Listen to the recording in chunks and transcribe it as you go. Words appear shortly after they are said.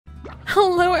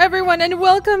Hello everyone and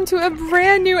welcome to a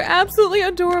brand new, absolutely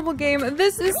adorable game.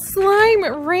 This is Slime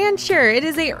Rancher. It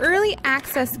is a early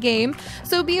access game,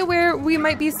 so be aware we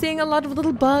might be seeing a lot of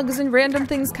little bugs and random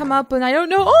things come up and I don't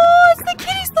know. Oh, it's the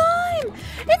kitty slime!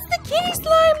 It's the kitty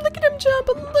slime! Look at him jump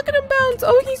and look at him bounce.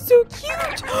 Oh, he's so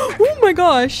cute! Oh my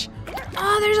gosh!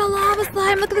 Oh, there's a lava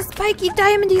slime. Look at the spiky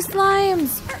diamondy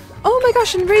slimes. Oh my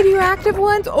gosh, and radioactive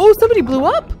ones. Oh, somebody blew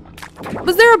up?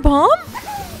 Was there a bomb?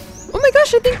 Oh my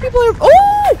gosh, I think people are...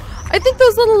 Oh! I think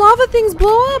those little lava things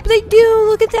blow up. They do.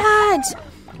 Look at that.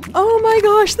 Oh my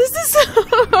gosh, this is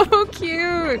so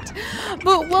cute.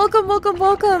 But welcome, welcome,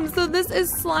 welcome. So this is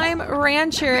Slime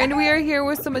Rancher, and we are here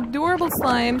with some adorable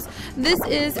slimes. This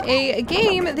is a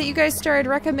game that you guys started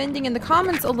recommending in the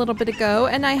comments a little bit ago,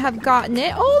 and I have gotten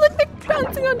it. Oh, look, they're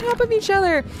bouncing on top of each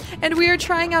other. And we are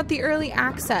trying out the early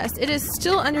access. It is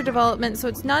still under development, so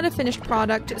it's not a finished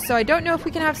product. So I don't know if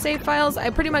we can have save files. I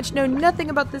pretty much know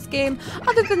nothing about this game,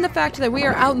 other than the fact that we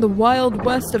are out in the wild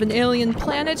west of an alien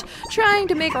planet, trying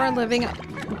to make our living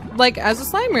like as a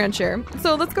slime rancher.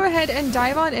 So let's go ahead and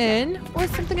dive on in. Oh,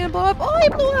 is something gonna blow up? Oh,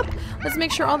 it blew up. Let's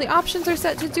make sure all the options are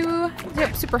set to do.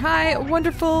 Yep, super high.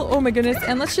 Wonderful. Oh my goodness.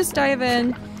 And let's just dive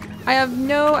in. I have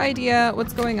no idea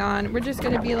what's going on. We're just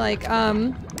gonna be like,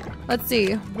 let's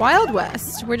see, Wild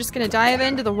West. We're just gonna dive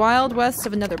into the Wild West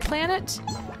of another planet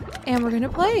and we're gonna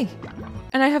play.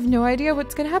 And I have no idea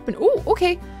what's gonna happen. Oh,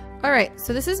 okay. All right,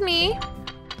 so this is me.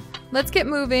 Let's get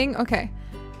moving. Okay.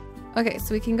 Okay,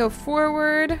 so we can go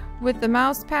forward with the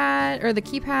mouse pad, or the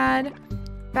keypad,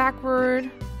 backward.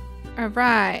 All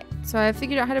right, so I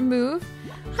figured out how to move.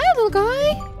 Hi, little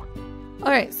guy.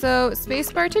 All right, so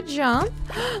spacebar to jump.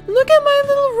 Look at my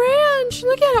little ranch.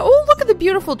 Look at it. Oh, look at the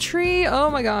beautiful tree. Oh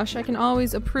my gosh, I can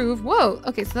always approve. Whoa,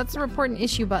 okay, so that's the report an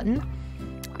issue button.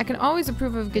 I can always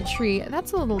approve of a good tree.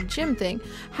 That's a little gym thing.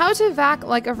 How to vac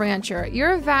like a rancher.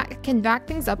 Your vac can vac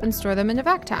things up and store them in a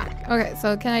vac tag. Okay,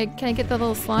 so can I get the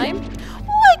little slime?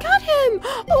 Oh, I got him!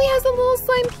 Oh, he has a little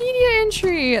Slimepedia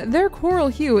entry. Their coral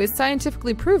hue is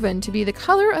scientifically proven to be the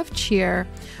color of cheer.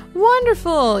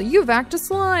 Wonderful! You vacked a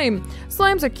slime.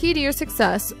 Slimes are key to your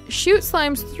success. Shoot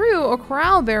slimes through a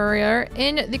corral barrier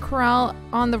in the corral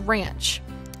on the ranch.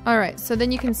 All right, so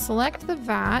then you can select the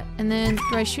vat, and then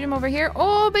do I shoot him over here?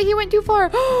 Oh, but he went too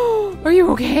far. Are you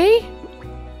okay?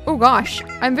 Oh gosh,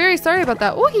 I'm very sorry about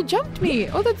that. Oh, he jumped me.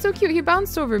 Oh, that's so cute. He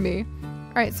bounced over me.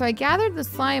 All right, so I gathered the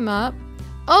slime up.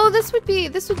 Oh, this would be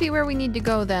where we need to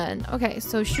go then. Okay,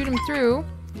 so shoot him through.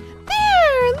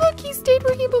 There, look, he stayed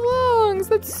where he belongs.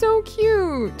 That's so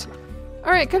cute.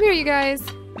 All right, come here, you guys.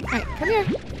 All right, come here.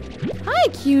 Hi,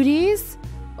 cuties.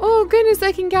 Oh goodness,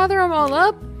 I can gather them all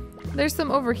up. There's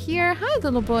some over here. Hi,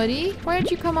 little buddy. Why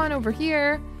don't you come on over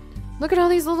here? Look at all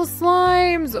these little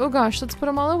slimes. Oh gosh, let's put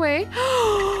them all away.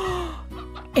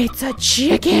 It's a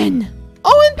chicken.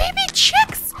 Oh, and baby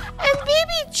chicks. And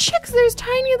baby chicks. There's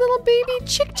tiny little baby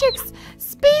chicks.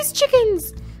 Space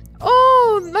chickens.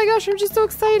 Oh my gosh, I'm just so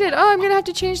excited. Oh, I'm gonna have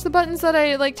to change the buttons that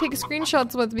I like take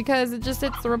screenshots with because it just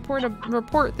hits the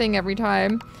report thing every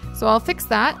time. So I'll fix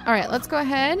that. All right, let's go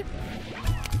ahead.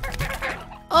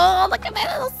 Oh, look at my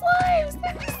little slimes.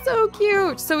 They're just so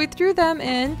cute. So we threw them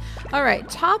in. All right,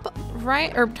 top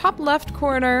right or top left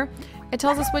corner, it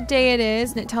tells us what day it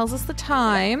is and it tells us the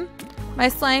time. My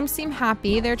slimes seem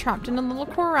happy. They're trapped in a little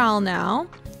corral now.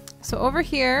 So over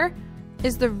here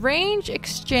is the range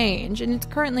exchange and it's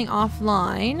currently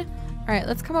offline. All right,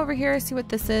 let's come over here and see what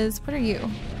this is. What are you?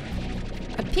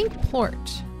 A pink plort.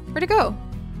 Where'd it go?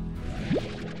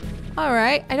 All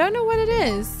right, I don't know what it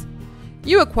is.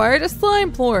 You acquired a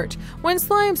slime plort. When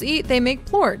slimes eat, they make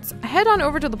plorts. Head on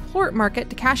over to the plort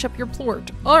market to cash up your plort.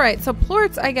 All right, so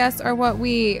plorts, I guess, are what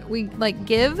we like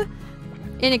give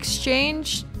in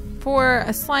exchange for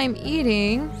a slime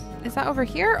eating. Is that over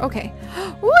here? Okay.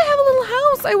 Oh, I have a little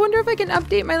house. I wonder if I can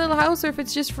update my little house or if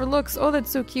it's just for looks. Oh,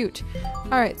 that's so cute.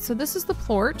 All right, so this is the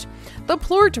plort. The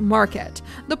plort market.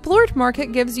 The plort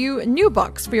market gives you new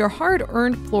bucks for your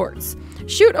hard-earned plorts.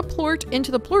 Shoot a plort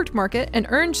into the plort market and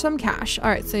earn some cash. All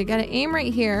right, so you gotta aim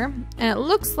right here. And it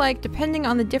looks like depending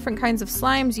on the different kinds of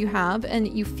slimes you have and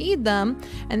you feed them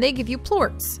and they give you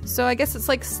plorts. So I guess it's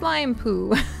like slime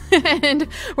poo. And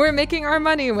we're making our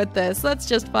money with this. That's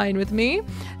just fine with me.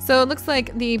 So it looks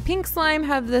like the pink slime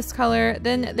have this color.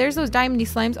 Then there's those diamondy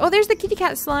slimes. Oh, there's the kitty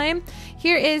cat slime.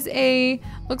 Here is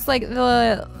looks like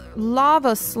the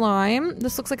lava slime.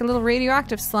 This looks like a little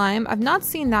radioactive slime. I've not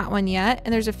seen that one yet.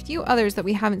 And there's a few others that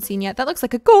we haven't seen yet. That looks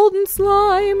like a golden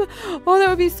slime. Oh, that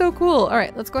would be so cool. All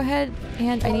right, let's go ahead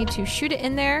and I need to shoot it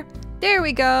in there. There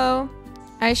we go.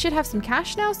 I should have some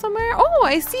cash now somewhere. Oh,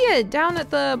 I see it down at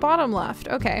the bottom left.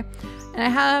 Okay. And I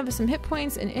have some hit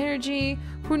points and energy.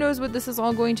 Who knows what this is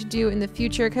all going to do in the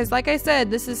future, because like I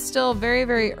said, this is still very,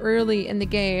 very early in the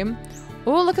game.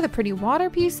 Oh, look at the pretty water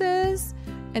pieces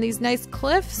and these nice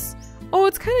cliffs. Oh,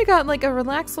 it's kind of got like a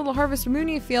relaxed little Harvest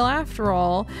Moony feel after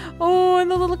all. Oh, and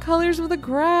the little colors of the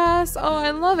grass. Oh,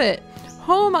 I love it.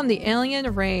 Home on the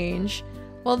alien range.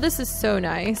 Well, this is so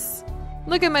nice.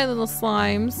 Look at my little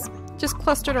slimes just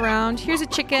clustered around. Here's a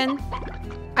chicken.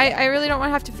 I really don't want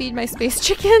to have to feed my space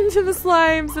chicken to the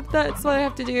slimes if that's what I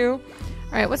have to do.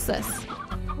 All right, what's this?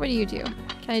 What do you do?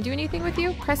 Can I do anything with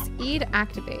you? Press E to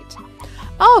activate.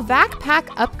 Oh, vac-pack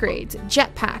upgrades.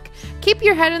 Jetpack. Keep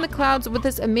your head in the clouds with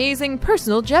this amazing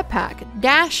personal jetpack.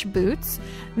 Dash boots.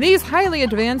 These highly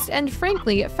advanced and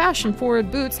frankly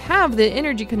fashion-forward boots have the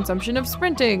energy consumption of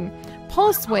sprinting.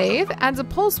 Pulse Wave adds a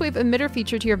pulse wave emitter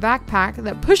feature to your backpack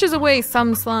that pushes away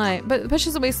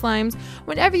slimes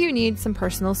whenever you need some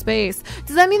personal space.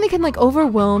 Does that mean they can like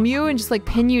overwhelm you and just like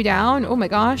pin you down? Oh my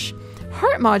gosh.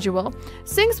 Heart Module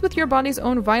syncs with your body's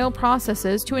own vital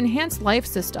processes to enhance life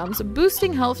systems,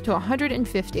 boosting health to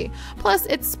 150. Plus,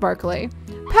 it's sparkly.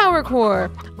 Power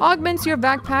Core augments your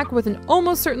backpack with an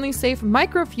almost certainly safe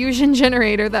microfusion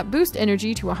generator that boosts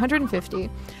energy to 150.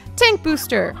 Tank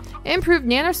Booster. Improved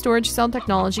nano storage cell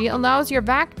technology allows your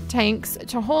vac tanks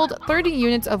to hold 30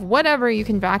 units of whatever you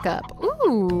can back up.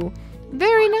 Ooh,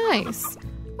 very nice.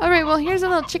 All right, well, here's a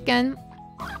little chicken.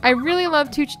 I really love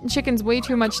two chickens way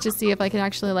too much to see if I can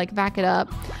actually like back it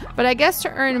up. But I guess to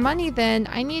earn money then,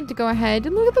 I need to go ahead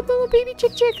and look at the little baby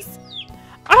chicks.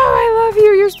 Oh, I love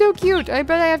you. You're so cute. I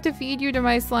bet I have to feed you to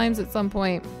my slimes at some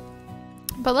point.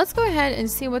 But let's go ahead and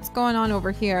see what's going on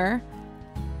over here.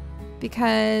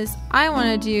 Because I want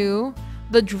to do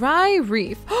the dry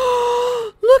reef.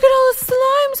 Look at all the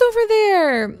slimes over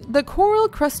there! The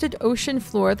coral-crusted ocean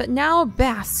floor that now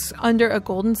basks under a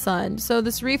golden sun. So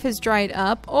this reef has dried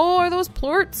up. Oh, are those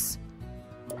plorts?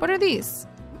 What are these?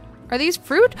 Are these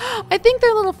fruit? I think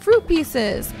they're little fruit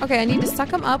pieces. Okay, I need to suck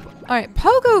them up. All right,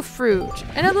 pogo fruit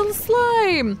and a little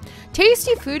slime.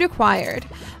 Tasty food acquired.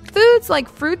 Foods like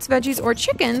fruits, veggies, or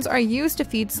chickens are used to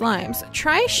feed slimes.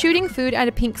 Try shooting food at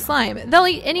a pink slime. They'll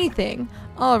eat anything.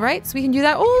 All right, so we can do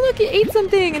that. Oh, look, it ate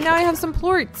something, and now I have some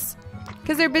plorts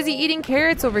because they're busy eating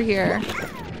carrots over here.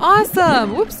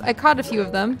 Awesome. Whoops, I caught a few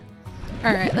of them.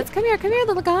 All right, let's come here,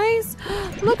 little guys.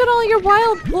 Look at all your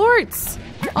wild plorts.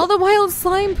 All the wild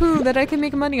slime poo that I can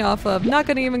make money off of. Not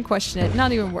gonna even question it.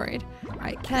 Not even worried. All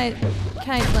right, can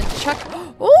I like chuck?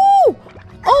 Oh!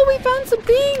 Oh, we found some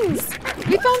things!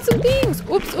 We found some things!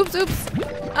 Oops.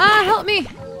 Ah, help me!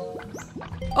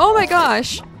 Oh my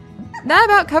gosh. That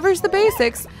about covers the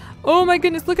basics. Oh my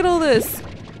goodness, look at all this.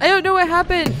 I don't know what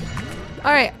happened.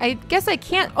 Alright, I guess I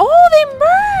can't. Oh,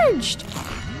 they merged!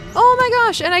 Oh my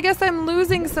gosh, and I guess I'm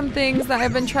losing some things that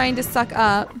I've been trying to suck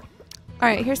up.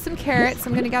 Alright, here's some carrots.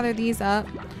 I'm gonna gather these up.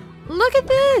 Look at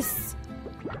this!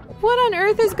 What on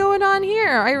earth is going on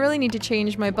here? I really need to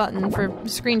change my button for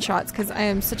screenshots because I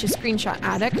am such a screenshot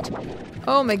addict.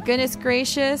 Oh my goodness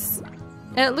gracious.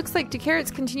 And it looks like, do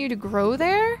carrots continue to grow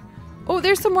there? Oh,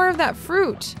 there's some more of that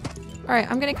fruit. All right,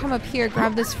 I'm gonna come up here,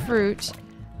 grab this fruit.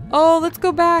 Oh, let's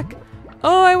go back.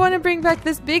 Oh, I want to bring back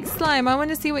this big slime. I want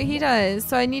to see what he does.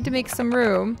 So I need to make some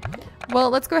room. Well,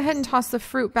 let's go ahead and toss the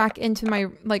fruit back into my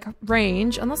like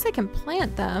range, unless I can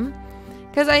plant them.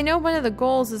 Because I know one of the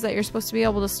goals is that you're supposed to be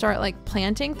able to start like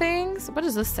planting things. What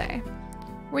does this say?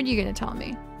 What are you going to tell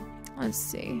me? Let's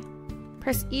see.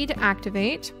 Press E to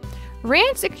activate.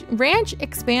 Ranch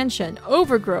expansion.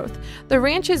 Overgrowth. The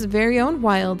ranch's very own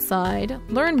wild side.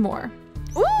 Learn more.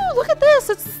 Ooh, look at this.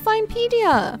 It's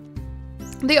Slimepedia.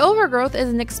 The overgrowth is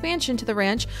an expansion to the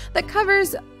ranch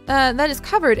that is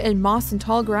covered in moss and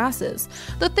tall grasses.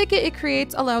 The thicket it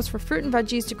creates allows for fruit and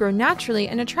veggies to grow naturally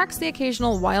and attracts the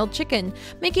occasional wild chicken,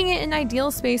 making it an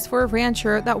ideal space for a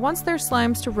rancher that wants their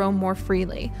slimes to roam more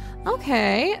freely.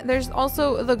 Okay, there's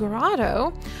also the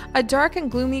Grotto, a dark and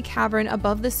gloomy cavern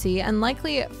above the sea and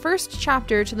likely first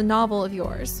chapter to the novel of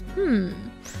yours.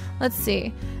 Let's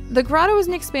see. The grotto is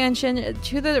an expansion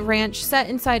to the ranch set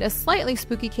inside a slightly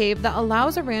spooky cave that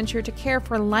allows a rancher to care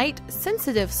for light,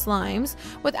 sensitive slimes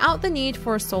without the need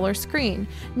for a solar screen.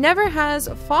 Never has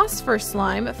phosphor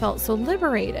slime felt so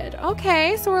liberated.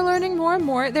 Okay, so we're learning more and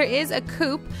more. There is a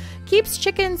coop. Keeps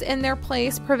chickens in their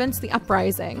place, prevents the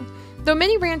uprising. Though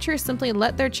many ranchers simply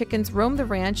let their chickens roam the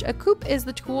ranch, a coop is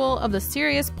the tool of the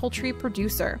serious poultry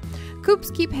producer.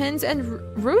 Coops keep hens and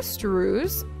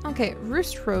roosters. Okay,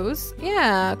 roosters.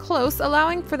 Yeah, close,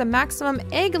 allowing for the maximum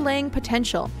egg-laying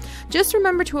potential. Just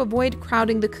remember to avoid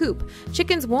crowding the coop.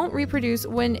 Chickens won't reproduce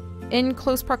when in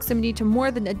close proximity to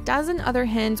more than a dozen other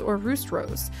hens or roost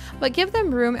rows, but give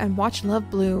them room and watch love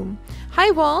bloom.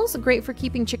 High walls, great for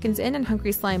keeping chickens in and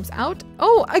hungry slimes out.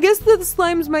 Oh, I guess the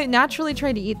slimes might naturally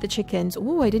try to eat the chickens.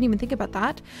 Oh, I didn't even think about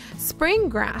that. Spring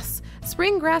grass.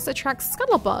 Spring grass attracts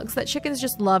scuttlebugs that chickens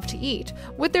just love to eat.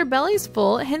 With their bellies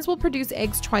full, hens will produce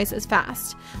eggs twice as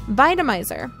fast.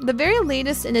 Vitamizer. The very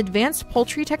latest in advanced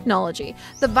poultry technology.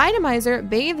 The Vitamizer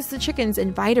bathes the chickens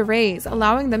in Vita rays,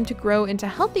 allowing them to grow into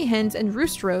healthy hens and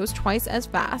roost rows twice as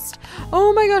fast.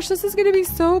 Oh my gosh, this is going to be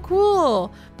so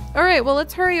cool. All right, well,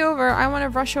 let's hurry over. I want to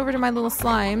rush over to my little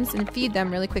slimes and feed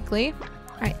them really quickly.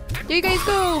 All right, there you guys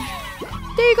go.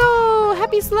 There you go.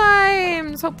 Happy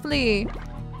slimes, hopefully.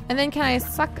 And then can I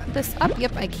suck this up?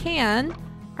 Yep, I can.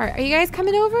 All right, are you guys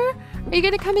coming over? Are you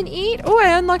going to come and eat? Oh,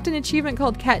 I unlocked an achievement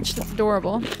called Catch. That's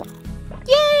adorable.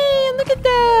 Yay, look at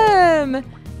them.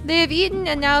 They have eaten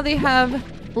and now they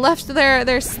have left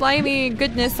their slimy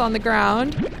goodness on the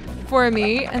ground for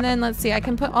me. And then let's see, I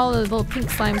can put all the little pink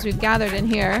slimes we've gathered in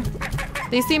here.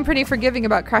 They seem pretty forgiving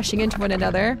about crashing into one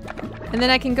another. And then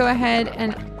I can go ahead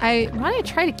and I want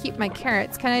to try to keep my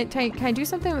carrots. Can I do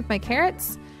something with my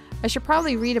carrots? I should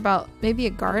probably read about maybe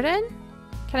a garden.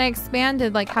 Can I expand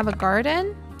to like have a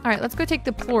garden? All right, let's go take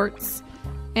the plorts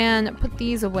and put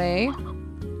these away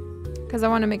because I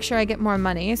want to make sure I get more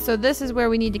money. So this is where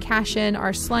we need to cash in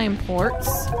our slime plorts.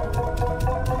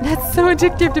 That's so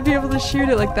addictive to be able to shoot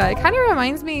it like that. It kind of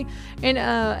reminds me in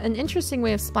an interesting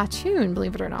way of Splatoon,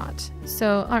 believe it or not.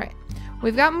 So, all right,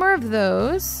 we've got more of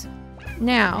those.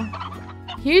 Now,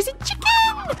 here's a chicken!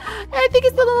 I think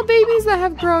it's the little babies that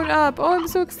have grown up. Oh, I'm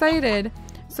so excited.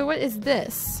 So what is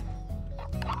this?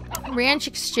 Ranch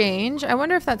exchange. I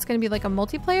wonder if that's going to be like a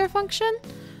multiplayer function.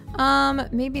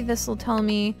 Maybe this will tell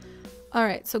me. All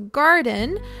right, so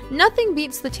garden. Nothing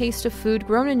beats the taste of food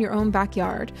grown in your own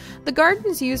backyard. The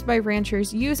gardens used by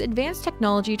ranchers use advanced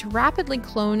technology to rapidly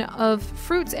clone of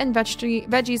fruits and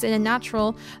veggies in a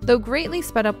natural, though greatly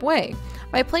sped up way.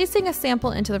 By placing a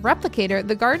sample into the replicator,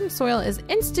 the garden soil is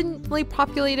instantly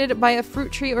populated by a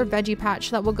fruit tree or veggie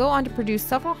patch that will go on to produce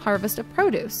several harvests of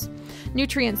produce.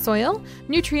 Nutrient soil.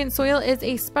 Nutrient soil is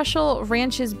a special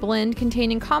ranch's blend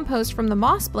containing compost from the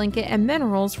moss blanket and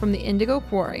minerals from the indigo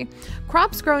quarry.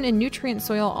 Crops grown in nutrient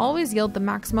soil always yield the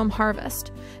maximum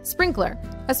harvest. Sprinkler.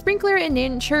 A sprinkler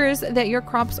ensures that your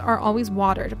crops are always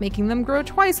watered, making them grow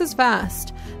twice as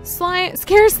fast.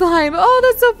 Scare slime. Oh,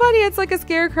 that's so funny. It's like a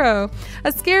scarecrow.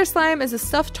 A scare slime is a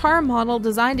stuffed tar model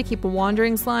designed to keep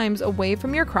wandering slimes away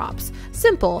from your crops.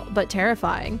 Simple, but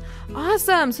terrifying.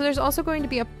 Awesome. So there's also going to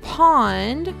be a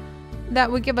pond that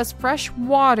would give us fresh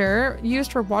water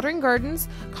used for watering gardens,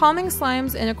 calming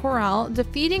slimes in a corral,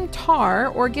 defeating tar,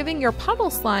 or giving your puddle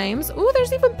slimes, ooh,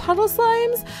 there's even puddle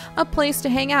slimes, a place to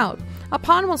hang out. A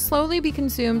pond will slowly be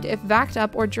consumed if vacked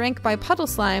up or drank by puddle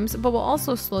slimes, but will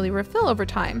also slowly refill over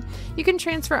time. You can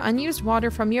transfer unused water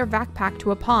from your vac pack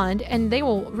to a pond, and they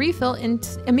will refill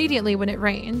immediately when it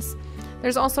rains.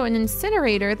 There's also an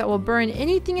incinerator that will burn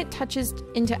anything it touches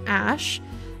into ash,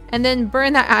 and then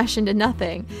burn that ash into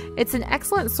nothing. It's an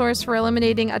excellent source for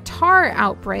eliminating a tar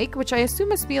outbreak, which I assume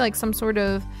must be like some sort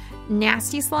of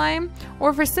nasty slime,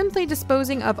 or for simply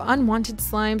disposing of unwanted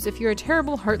slimes if you're a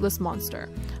terrible, heartless monster.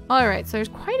 All right, so there's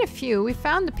quite a few. We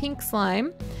found the pink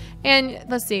slime, and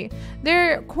let's see.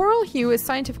 Their coral hue is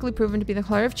scientifically proven to be the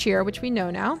color of cheer, which we know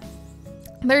now.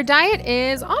 Their diet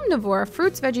is omnivore,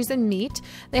 fruits, veggies, and meat.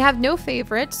 They have no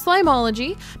favorite.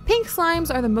 Slimology. Pink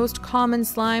slimes are the most common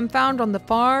slime found on the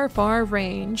far, far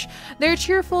range. They're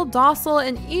cheerful, docile,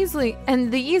 and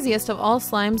the easiest of all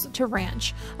slimes to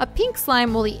ranch. A pink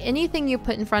slime will eat anything you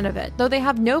put in front of it, though they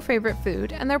have no favorite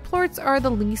food, and their plorts are the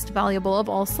least valuable of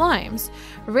all slimes.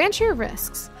 Rancher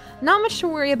risks. Not much to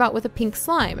worry about with a pink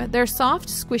slime. They're soft,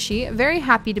 squishy, very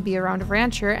happy to be around a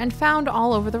rancher, and found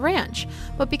all over the ranch.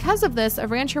 But because of this, a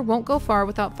rancher won't go far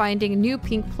without finding new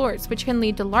pink plorts, which can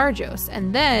lead to largos.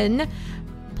 And then,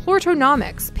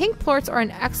 plortonomics. Pink plorts are an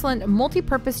excellent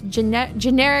multi-purpose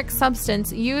generic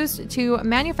substance used to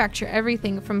manufacture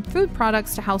everything from food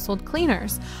products to household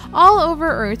cleaners. All over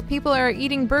Earth, people are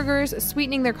eating burgers,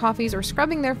 sweetening their coffees, or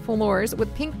scrubbing their floors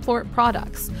with pink plort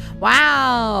products.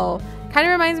 Wow! Kind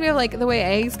of reminds me of like the way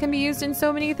eggs can be used in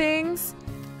so many things.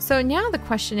 So now the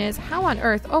question is, how on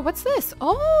earth? Oh, what's this?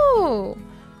 Oh,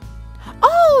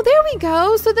 there we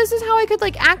go. So this is how I could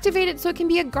like activate it so it can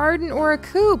be a garden or a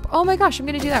coop. Oh my gosh, I'm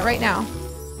gonna do that right now.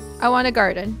 I want a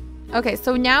garden. Okay,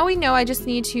 so now we know I just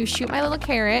need to shoot my little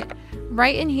carrot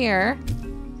right in here.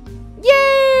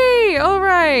 Yay! All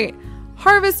right,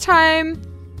 harvest time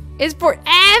is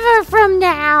forever from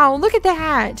now. Look at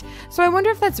that. So I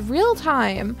wonder if that's real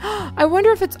time. I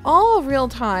wonder if it's all real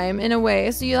time in a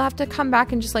way. So you'll have to come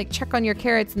back and just like check on your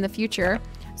carrots in the future.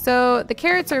 So the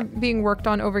carrots are being worked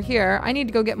on over here. I need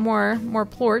to go get more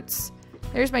plorts.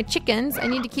 There's my chickens. I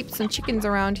need to keep some chickens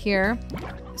around here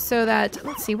so that,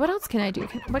 let's see, what else can I do?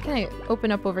 What can I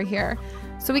open up over here?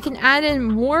 So we can add in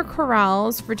more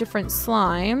corrals for different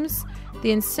slimes.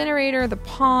 The incinerator, the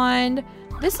pond.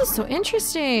 This is so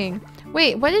interesting.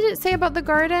 Wait, what did it say about the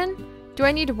garden? Do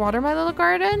I need to water my little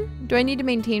garden? Do I need to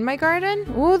maintain my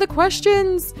garden? Oh, the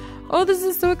questions. Oh, this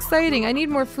is so exciting. I need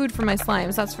more food for my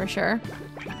slimes, that's for sure.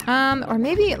 Or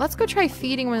maybe let's go try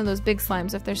feeding one of those big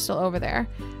slimes if they're still over there.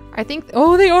 I think,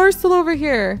 oh, they are still over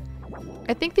here.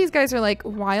 I think these guys are like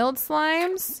wild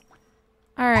slimes.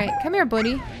 All right, come here,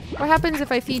 buddy. What happens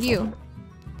if I feed you?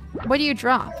 What do you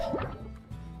drop?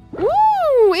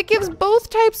 Ooh, it gives both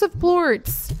types of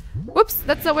plorts. Whoops,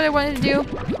 that's not what I wanted to do.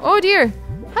 Oh dear.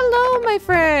 Hello, my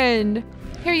friend.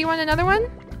 Here, you want another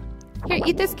one? Here,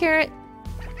 eat this carrot.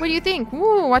 What do you think?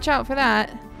 Ooh, watch out for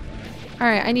that. All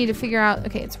right, I need to figure out,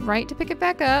 okay, it's right to pick it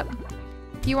back up.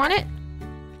 Do you want it?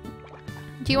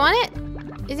 Do you want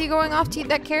it? Is he going off to eat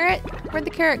that carrot? Where'd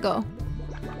the carrot go?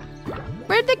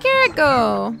 Where'd the carrot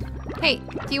go? Hey,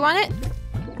 do you want it?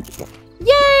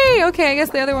 Yay! Okay, I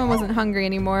guess the other one wasn't hungry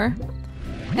anymore.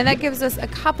 And that gives us a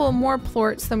couple more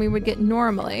plorts than we would get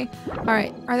normally. All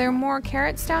right, are there more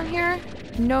carrots down here?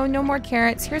 No, no more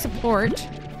carrots. Here's a plort.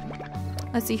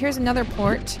 Let's see, here's another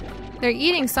plort. They're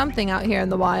eating something out here in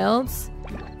the wilds.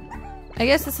 I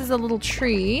guess this is a little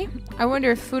tree. I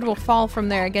wonder if food will fall from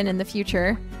there again in the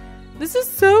future. This is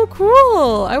so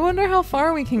cool. I wonder how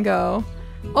far we can go.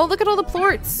 Oh, look at all the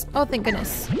plorts. Oh, thank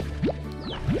goodness.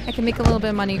 I can make a little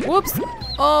bit of money. Whoops.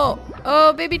 Oh,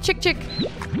 oh, baby chick.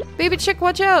 Baby chick,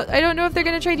 watch out. I don't know if they're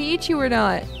going to try to eat you or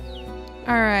not.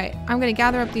 All right, I'm going to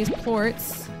gather up these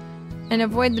plorts and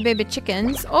avoid the baby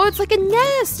chickens. Oh, it's like a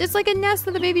nest. It's like a nest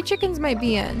that the baby chickens might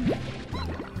be in.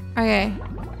 Okay.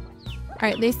 All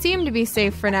right, they seem to be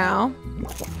safe for now.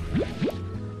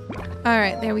 All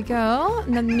right, there we go.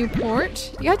 Another new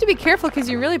plort. You have to be careful because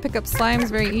you really pick up slimes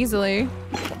very easily.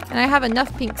 And I have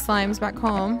enough pink slimes back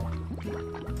home.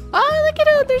 Oh, look at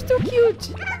them. They're so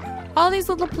cute. All these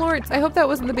little plorts. I hope that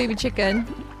wasn't the baby chicken.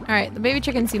 All right, the baby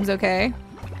chicken seems okay.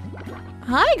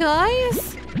 Hi,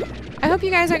 guys. I hope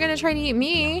you guys aren't going to try to eat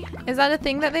me. Is that a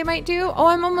thing that they might do? Oh,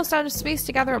 I'm almost out of space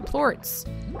to gather up plorts.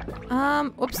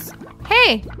 Whoops.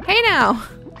 Hey now.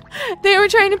 They were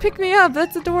trying to pick me up.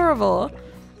 That's adorable.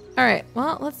 All right,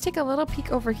 well, let's take a little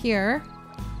peek over here.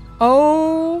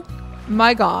 Oh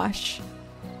my gosh.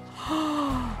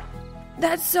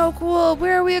 That's so cool.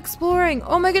 Where are we exploring?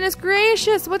 Oh my goodness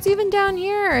gracious. What's even down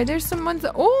here? There's some ones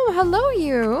that, oh, hello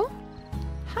you.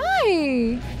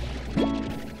 Hi.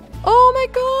 Oh my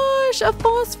gosh, a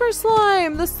phosphor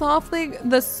slime.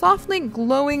 The softly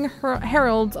glowing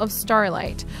heralds of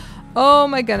starlight. Oh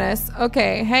my goodness.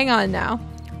 Okay, hang on now.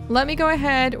 Let me go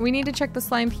ahead. We need to check the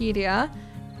Slimepedia.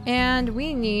 And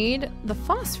we need the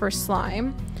phosphor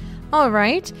slime. All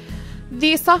right.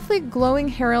 The softly glowing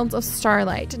heralds of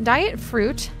starlight. Diet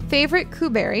fruit. Favorite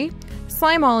cooberry.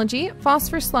 Slimology.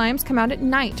 Phosphor slimes come out at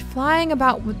night, flying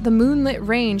about with the moonlit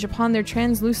range upon their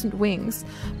translucent wings.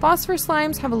 Phosphor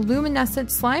slimes have a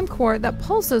luminescent slime core that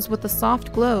pulses with a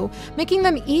soft glow, making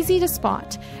them easy to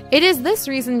spot. It is this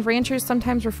reason ranchers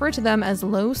sometimes refer to them as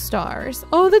low stars.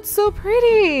 Oh, that's so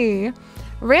pretty!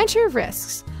 Rancher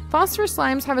risks. Phosphor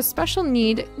slimes have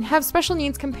special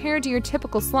needs compared to your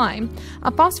typical slime.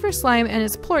 A phosphor slime and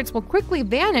its plorts will quickly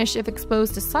vanish if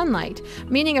exposed to sunlight,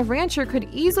 meaning a rancher could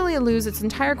easily lose its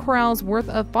entire corral's worth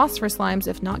of phosphor slimes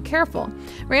if not careful.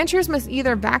 Ranchers must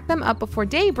either vac them up before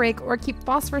daybreak or keep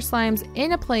phosphor slimes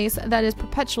in a place that is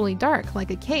perpetually dark,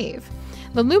 like a cave.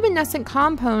 The luminescent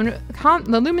compound, found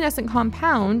within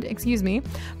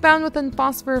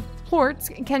phosphor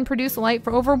plorts can produce light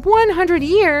for over 100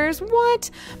 years. What?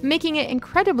 Making it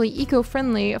incredibly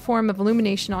eco-friendly form of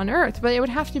illumination on Earth. But it would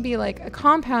have to be like a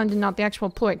compound and not the actual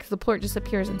plort, because the plort just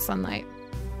appears in sunlight.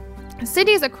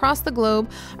 Cities across the globe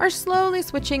are slowly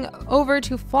switching over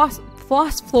to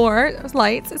phosphor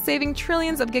lights, saving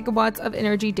trillions of gigawatts of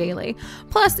energy daily.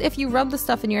 Plus, if you rub the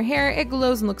stuff in your hair, it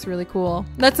glows and looks really cool.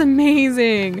 That's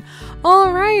amazing.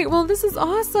 All right, well, this is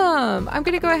awesome. I'm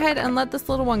gonna go ahead and let this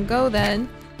little one go then,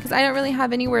 because I don't really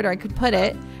have anywhere I could put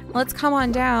it. Let's come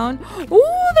on down.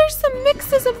 Oh, there's some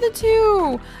mixes of the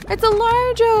two. It's a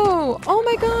largo. Oh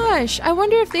my gosh. I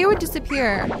wonder if they would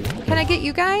disappear. Can I get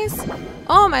you guys?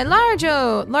 Oh, my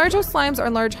Largo! Largo slimes are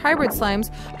large hybrid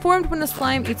slimes formed when the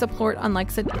slime eats a plort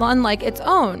unlike its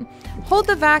own. Hold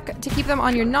the vac to keep them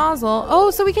on your nozzle.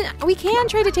 Oh, so we can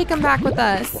try to take them back with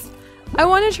us. I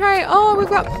want to try. Oh, we've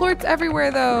got plorts everywhere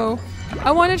though.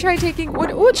 I want to try taking one.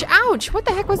 Ouch! Ouch! What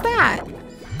the heck was that?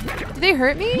 Did they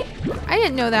hurt me? I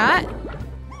didn't know that.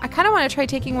 I kind of want to try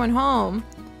taking one home,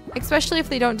 especially if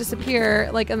they don't disappear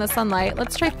like in the sunlight.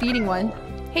 Let's try feeding one.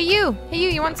 Hey you! Hey you!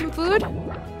 You want some food?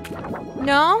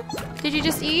 No? Did you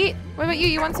just eat? What about you?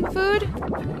 You want some food?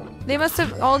 They must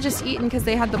have all just eaten because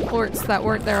they had the plorts that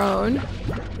weren't their own.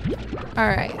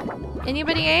 Alright.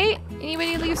 Anybody ate?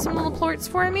 Anybody leave some little plorts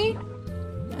for me?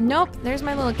 Nope. There's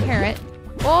my little carrot.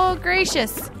 Oh,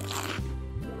 gracious.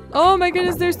 Oh my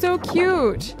goodness, they're so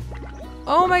cute.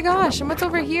 Oh my gosh, and what's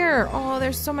over here? Oh,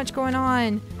 there's so much going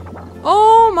on.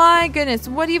 Oh my goodness,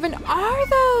 what even are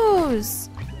those?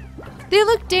 They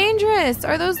look dangerous.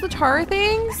 Are those the tar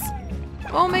things?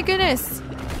 Oh my goodness.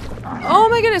 Oh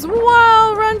my goodness.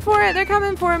 Wow, run for it. They're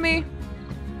coming for me.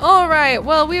 All right.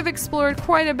 Well, we've explored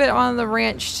quite a bit on the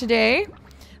ranch today.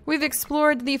 We've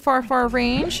explored the far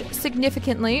range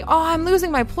significantly. Oh, I'm losing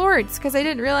my plorts because I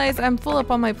didn't realize I'm full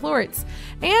up on my plorts.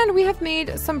 And we have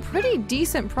made some pretty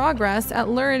decent progress at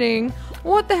learning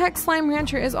what the heck Slime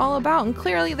Rancher is all about. And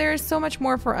clearly there is so much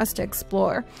more for us to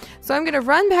explore. So I'm going to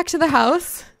run back to the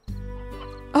house.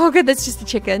 Oh, good. That's just a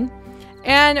chicken.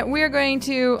 And we're going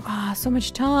to... so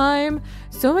much time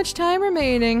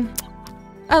remaining.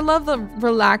 I love the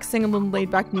relaxing and little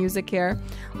laid-back music here.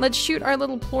 Let's shoot our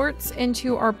little plorts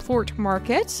into our plort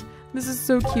market. This is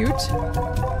so cute.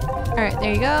 All right,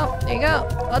 there you go. There you go.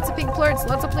 Lots of pink plorts.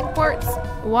 Lots of pink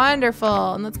plorts.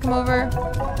 Wonderful. And let's come over.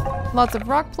 Lots of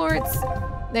rock plorts.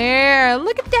 There,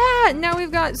 look at that! Now we've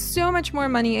got so much more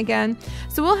money again.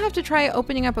 So we'll have to try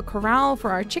opening up a corral for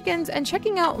our chickens and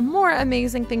checking out more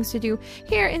amazing things to do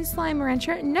here in Slime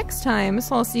Rancher next time.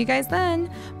 So I'll see you guys then.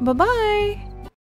 Bye-bye!